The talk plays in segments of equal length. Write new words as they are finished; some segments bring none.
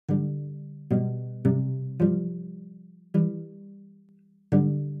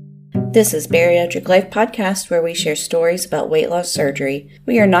This is Bariatric Life Podcast, where we share stories about weight loss surgery.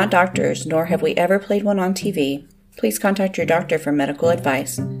 We are not doctors, nor have we ever played one on TV. Please contact your doctor for medical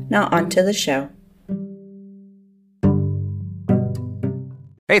advice. Now on to the show.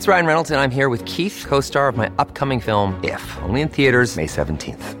 Hey, it's Ryan Reynolds, and I'm here with Keith, co-star of my upcoming film, If, only in theaters May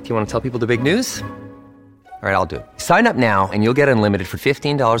 17th. Do you want to tell people the big news? All right, I'll do it. Sign up now and you'll get unlimited for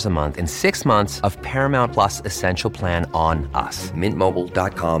 $15 a month and 6 months of Paramount Plus Essential Plan on us.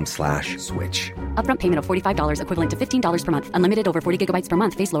 MintMobile.com/switch. Upfront payment of $45 equivalent to $15 per month. Unlimited over 40 gigabytes per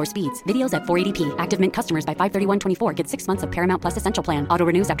month. Face lower speeds. Videos at 480p. Active Mint customers by 531.24 get 6 months of Paramount Plus Essential Plan. Auto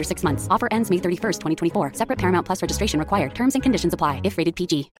renews after 6 months. Offer ends May 31st, 2024. Separate Paramount Plus registration required. Terms and conditions apply if rated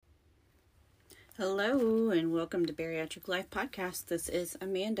PG. Hello and welcome to Bariatric Life Podcast. This is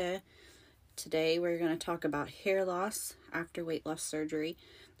Amanda. Today we're going to talk about hair loss after weight loss surgery.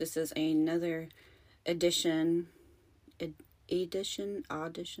 This is another edition of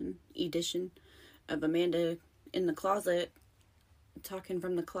Amanda in the closet, talking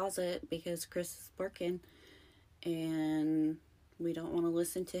from the closet because Chris is working and we don't want to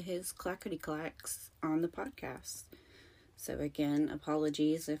listen to his clackety clacks on the podcast. So again,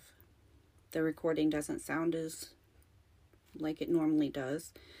 apologies if the recording doesn't sound as like it normally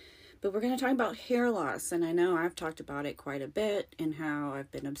does. But we're going to talk about hair loss, and I know I've talked about it quite a bit and how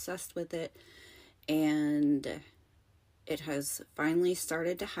I've been obsessed with it, and it has finally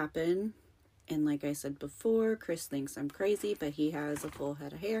started to happen. And like I said before, Chris thinks I'm crazy, but he has a full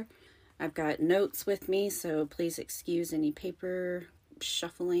head of hair. I've got notes with me, so please excuse any paper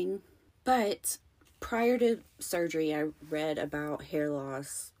shuffling. But prior to surgery, I read about hair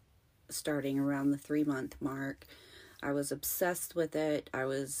loss starting around the 3-month mark. I was obsessed with it. I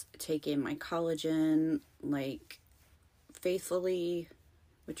was taking my collagen, faithfully,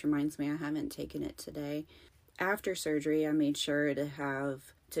 which reminds me I haven't taken it today. After surgery, I made sure to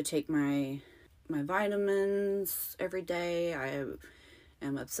take my vitamins every day. I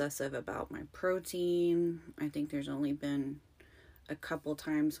am obsessive about my protein. I think there's only been a couple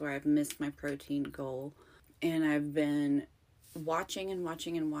times where I've missed my protein goal. And I've been watching,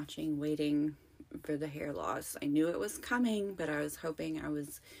 waiting for the hair loss. I knew it was coming, but I was hoping I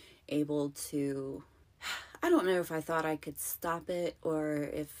was able to, I don't know if I thought I could stop it or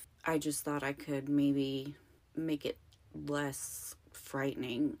if I just thought I could maybe make it less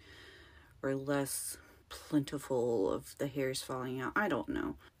frightening or less plentiful of the hairs falling out. I don't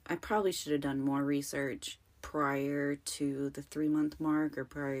know. I probably should have done more research prior to the 3-month mark or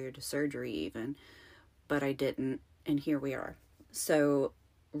prior to surgery even, but I didn't, and here we are. So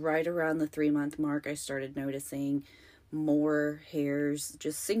right around the 3-month mark, I started noticing more hairs,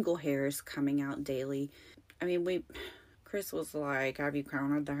 just single hairs coming out daily. I mean, Chris was like, have you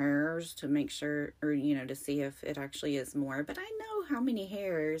counted the hairs to make sure, or, to see if it actually is more? But I know how many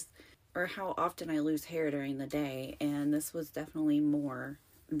hairs or how often I lose hair during the day. And this was definitely more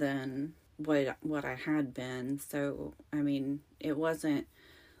than what I had been. So, I mean, it wasn't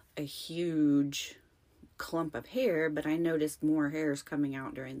a huge clump of hair, but I noticed more hairs coming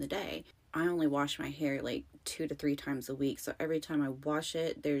out during the day. I only wash my hair 2 to 3 times a week, so every time I wash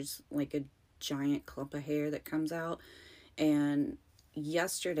it, there's a giant clump of hair that comes out. And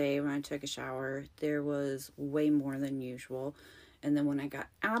yesterday when I took a shower, there was way more than usual. And then when I got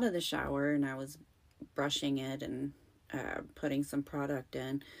out of the shower and I was brushing it and putting some product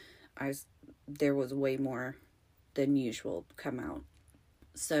in, there was way more than usual come out.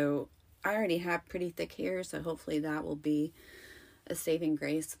 So I already have pretty thick hair, so hopefully that will be a saving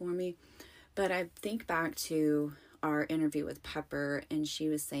grace for me. But I think back to our interview with Pepper, and she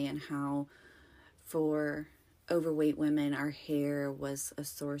was saying how for overweight women, our hair was a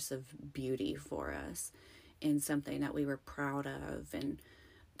source of beauty for us and something that we were proud of. And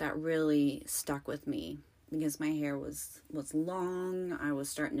that really stuck with me because my hair was long. I was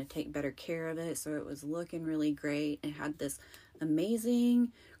starting to take better care of it, so it was looking really great. It had this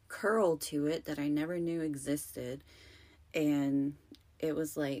amazing curl to it that I never knew existed, and it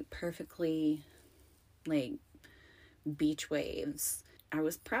was perfectly beach waves. I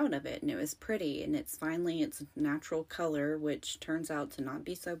was proud of it, and it was pretty, and it's finally its natural color, which turns out to not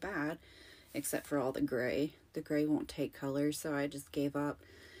be so bad, except for all the gray. The gray won't take color, so I just gave up.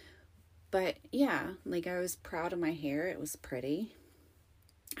 But yeah, I was proud of my hair. It was pretty.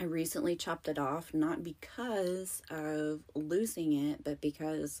 I recently chopped it off, not because of losing it, but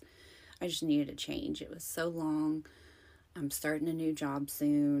because I just needed a change. It was so long. I'm starting a new job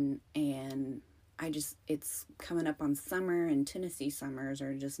soon, and it's coming up on summer, and Tennessee summers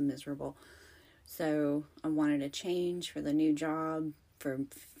are just miserable. So I wanted a change for the new job, for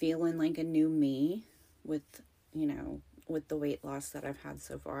feeling like a new me with, with the weight loss that I've had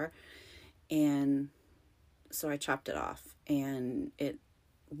so far. And so I chopped it off, and it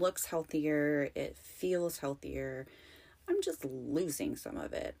looks healthier. It feels healthier. I'm just losing some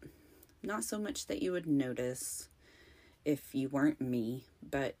of it. Not so much that you would notice if you weren't me,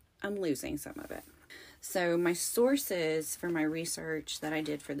 but I'm losing some of it. So my sources for my research that I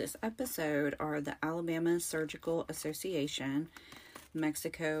did for this episode are the Alabama Surgical Association,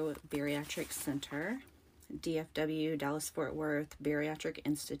 Mexico Bariatric Center, DFW, Dallas-Fort Worth Bariatric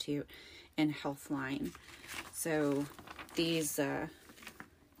Institute, and Healthline. So these,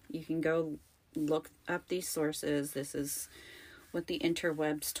 you can go look up these sources. This is what the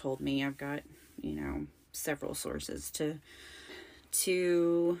interwebs told me. I've got, several sources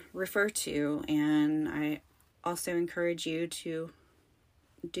to refer to, and I also encourage you to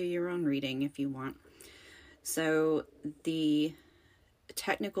do your own reading if you want. So the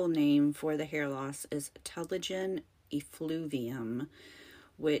technical name for the hair loss is telogen effluvium,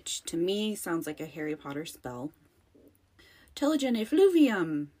 which to me sounds like a Harry Potter spell. Telogen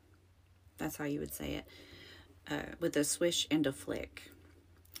effluvium. That's how you would say it, with a swish and a flick.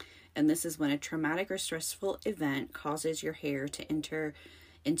 And this is when a traumatic or stressful event causes your hair to enter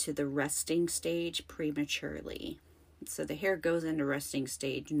into the resting stage prematurely. So the hair goes into resting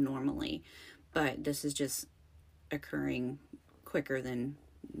stage normally, but this is just occurring quicker than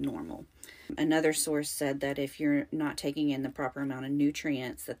normal. Another source said that if you're not taking in the proper amount of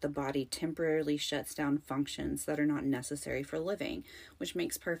nutrients, that the body temporarily shuts down functions that are not necessary for living, which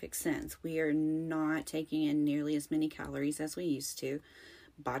makes perfect sense. We are not taking in nearly as many calories as we used to.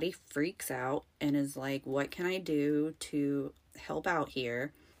 Body freaks out and is like, what can I do to help out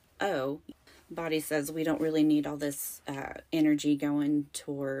here? Oh, body says we don't really need all this energy going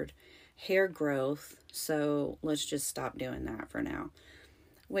toward hair growth, so let's just stop doing that for now.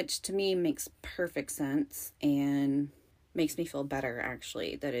 Which to me makes perfect sense and makes me feel better,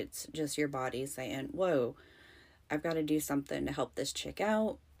 actually, that it's just your body saying, whoa, I've got to do something to help this chick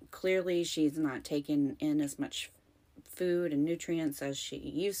out. Clearly she's not taking in as much food and nutrients as she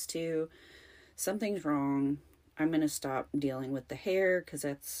used to. Something's wrong. I'm going to stop dealing with the hair because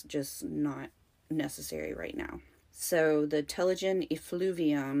that's just not necessary right now. So the telogen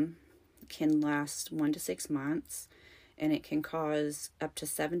effluvium can last 1 to 6 months, and it can cause up to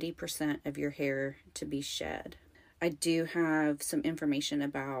 70% of your hair to be shed. I do have some information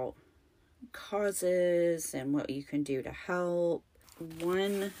about causes and what you can do to help.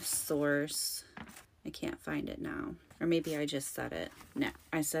 One source, I can't find it now. Or maybe I just said it. No,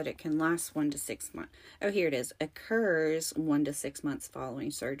 I said it can last 1 to 6 months. Oh, here it is. Occurs 1 to 6 months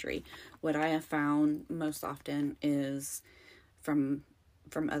following surgery. What I have found most often is from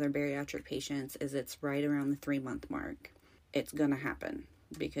other bariatric patients is it's right around the 3-month mark. It's going to happen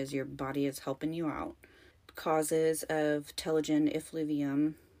because your body is helping you out. Causes of telogen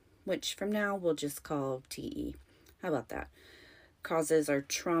effluvium, which from now we'll just call TE. How about that? Causes are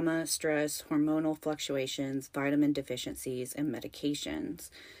trauma, stress, hormonal fluctuations, vitamin deficiencies, and medications.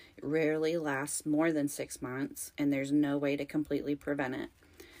 It rarely lasts more than 6 months, and there's no way to completely prevent it.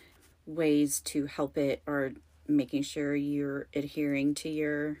 Ways to help it are making sure you're adhering to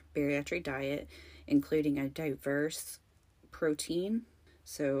your bariatric diet, including a diverse protein,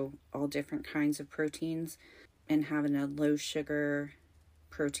 so all different kinds of proteins, and having a low sugar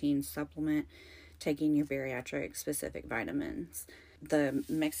protein supplement, taking your bariatric specific vitamins. The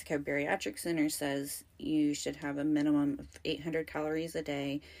Mexico Bariatric Center says you should have a minimum of 800 calories a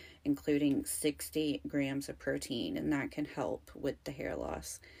day, including 60 grams of protein, and that can help with the hair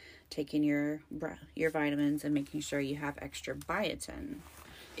loss. Taking your vitamins and making sure you have extra biotin.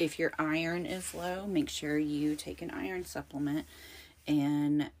 If your iron is low, make sure you take an iron supplement,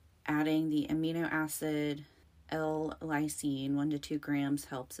 and adding the amino acid L-lysine 1 to 2 grams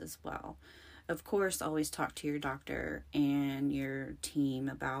helps as well. Of course, always talk to your doctor and your team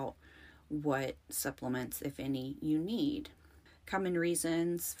about what supplements, if any, you need. Common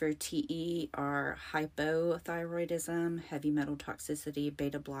reasons for TE are hypothyroidism, heavy metal toxicity,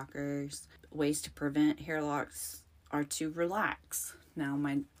 beta blockers. Ways to prevent hair loss are to relax. Now,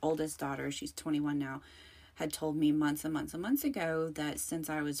 my oldest daughter, she's 21 now, had told me months and months and months ago that since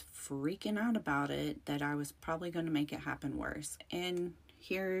I was freaking out about it, that I was probably going to make it happen worse. And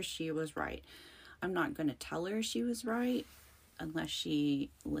here she was right. I'm not going to tell her she was right unless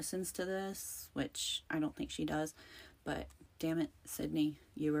she listens to this, which I don't think she does. But damn it, Sydney,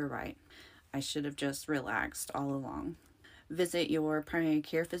 you were right. I should have just relaxed all along. Visit your primary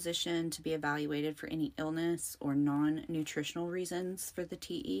care physician to be evaluated for any illness or non-nutritional reasons for the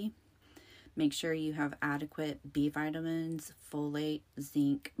TE. Make sure you have adequate B vitamins, folate,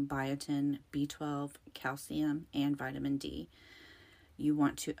 zinc, biotin, B12, calcium, and vitamin D. You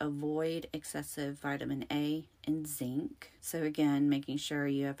want to avoid excessive vitamin A and zinc. So again, making sure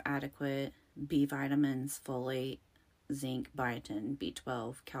you have adequate B vitamins, folate, zinc, biotin,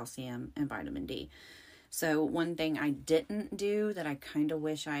 B12, calcium, and vitamin D. So one thing I didn't do that I kind of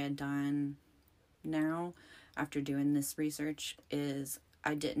wish I had done now after doing this research is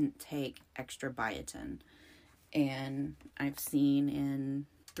I didn't take extra biotin. And I've seen in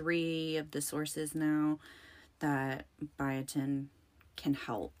 3 of the sources now that biotin can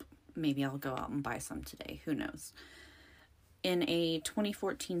help. Maybe I'll go out and buy some today. Who knows? In a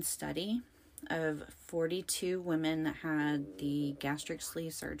 2014 study of 42 women that had the gastric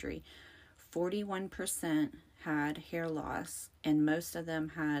sleeve surgery, 41% had hair loss, and most of them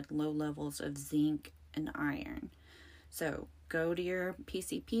had low levels of zinc and iron. So go to your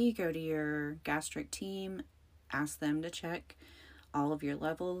PCP, go to your gastric team, ask them to check all of your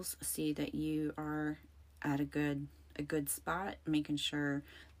levels, see that you are at a good spot, making sure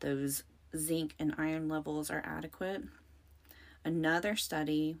those zinc and iron levels are adequate. Another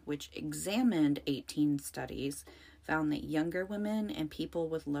study, which examined 18 studies, found that younger women and people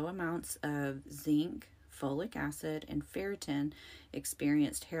with low amounts of zinc, folic acid, and ferritin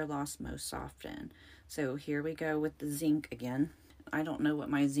experienced hair loss most often. So here we go with the zinc again. I don't know what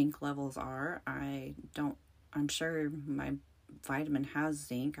my zinc levels are. I'm sure my vitamin has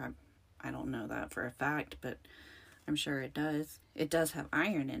zinc. I don't know that for a fact, but I'm sure it does. It does have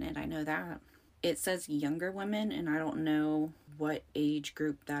iron in it. I know that. It says younger women, and I don't know what age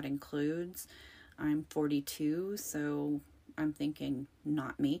group that includes. I'm 42, so I'm thinking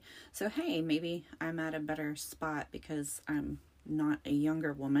not me. So hey, maybe I'm at a better spot because I'm not a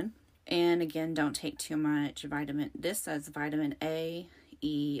younger woman. And again, don't take too much vitamin. This says vitamin A,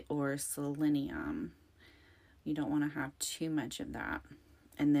 E, or selenium. You don't want to have too much of that.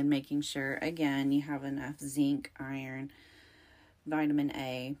 And then making sure, again, you have enough zinc, iron, vitamin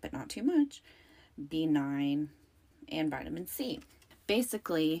A, but not too much, B9, and vitamin C.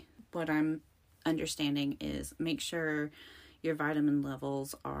 Basically, what I'm understanding is make sure your vitamin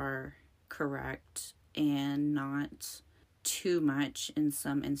levels are correct and not too much in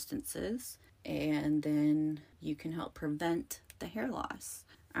some instances, and then you can help prevent the hair loss.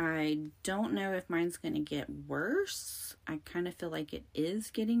 I don't know if mine's going to get worse. I kind of feel like it is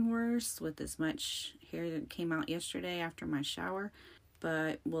getting worse with as much hair that came out yesterday after my shower,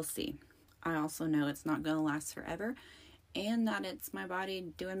 but we'll see. I also know it's not going to last forever, and that it's my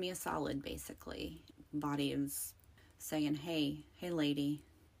body doing me a solid, basically. Body is saying, hey lady,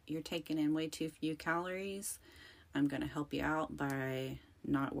 you're taking in way too few calories. I'm going to help you out by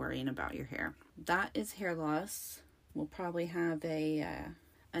not worrying about your hair. That is hair loss. We'll probably have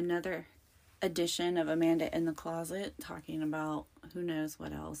another edition of Amanda in the Closet talking about who knows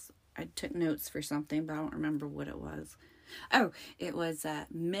what else. I took notes for something, but I don't remember what it was. Oh, it was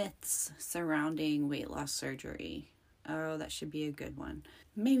myths surrounding weight loss surgery. Oh, that should be a good one.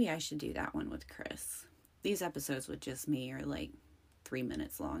 Maybe I should do that one with Chris. These episodes with just me are like 3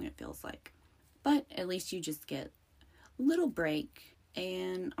 minutes long, it feels like. But at least you just get a little break.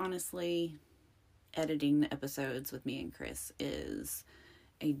 And honestly, editing the episodes with me and Chris is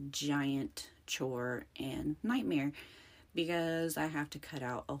a giant chore and nightmare because I have to cut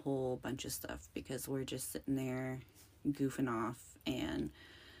out a whole bunch of stuff because we're just sitting there goofing off and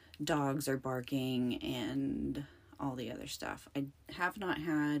dogs are barking and all the other stuff. I have not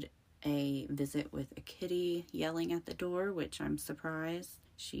had a visit with a kitty yelling at the door, which I'm surprised.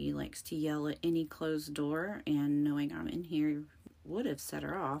 She likes to yell at any closed door, and knowing I'm in here would have set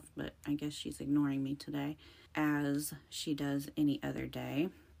her off, but I guess she's ignoring me today, as she does any other day.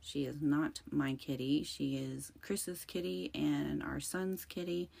 She is not my kitty. She is Chris's kitty and our son's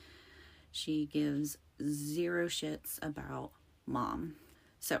kitty. She gives 0 shits about Mom.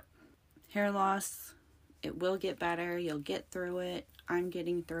 So, hair loss, it will get better. You'll get through it. I'm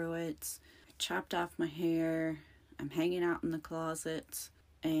getting through it. I chopped off my hair. I'm hanging out in the closet.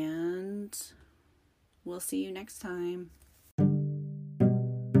 And we'll see you next time.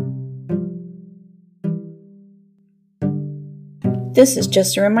 This is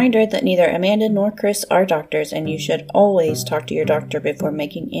just a reminder that neither Amanda nor Chris are doctors, and you should always talk to your doctor before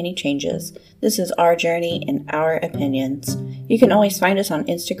making any changes. This is our journey and our opinions. You can always find us on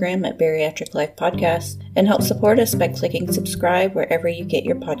Instagram at Bariatric Life Podcast and help support us by clicking subscribe wherever you get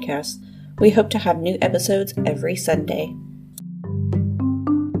your podcasts. We hope to have new episodes every Sunday.